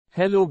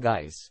Hello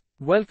guys.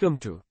 Welcome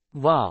to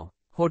Wow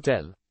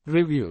Hotel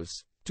Reviews.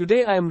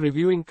 Today I am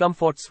reviewing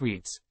Comfort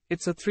Suites.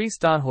 It's a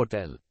 3-star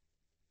hotel.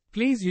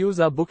 Please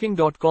use our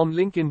booking.com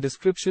link in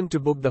description to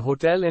book the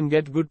hotel and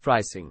get good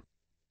pricing.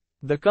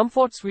 The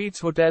Comfort Suites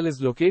Hotel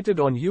is located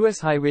on US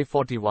Highway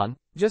 41,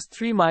 just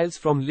 3 miles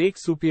from Lake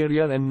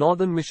Superior and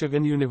Northern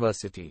Michigan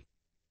University.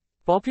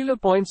 Popular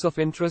points of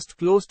interest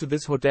close to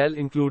this hotel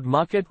include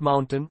Marquette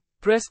Mountain,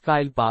 Presque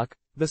Isle Park,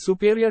 the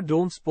Superior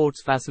Dome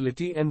Sports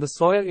Facility and the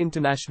Sawyer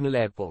International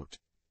Airport.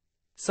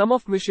 Some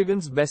of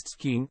Michigan's best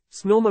skiing,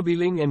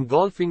 snowmobiling and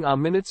golfing are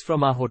minutes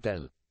from our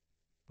hotel.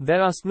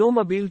 There are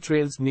snowmobile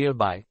trails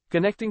nearby,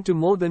 connecting to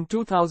more than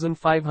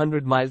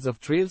 2,500 miles of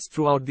trails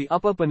throughout the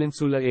Upper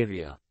Peninsula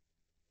area.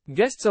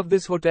 Guests of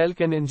this hotel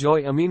can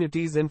enjoy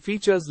amenities and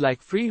features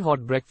like free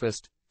hot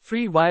breakfast,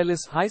 free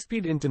wireless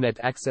high-speed internet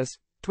access,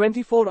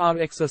 24-hour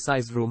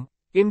exercise room,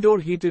 indoor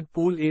heated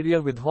pool area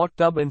with hot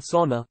tub and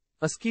sauna,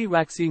 a ski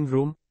waxing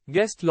room,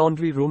 guest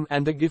laundry room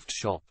and a gift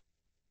shop.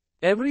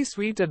 Every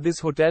suite at this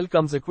hotel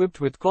comes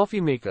equipped with coffee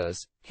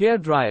makers, hair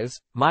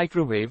dryers,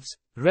 microwaves,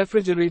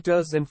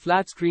 refrigerators and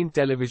flat-screen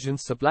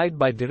televisions supplied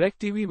by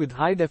DirecTV with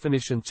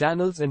high-definition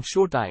channels and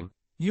Showtime.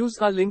 Use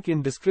our link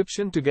in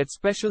description to get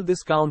special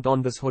discount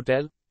on this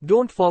hotel.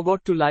 Don't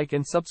forget to like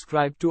and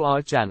subscribe to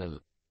our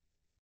channel.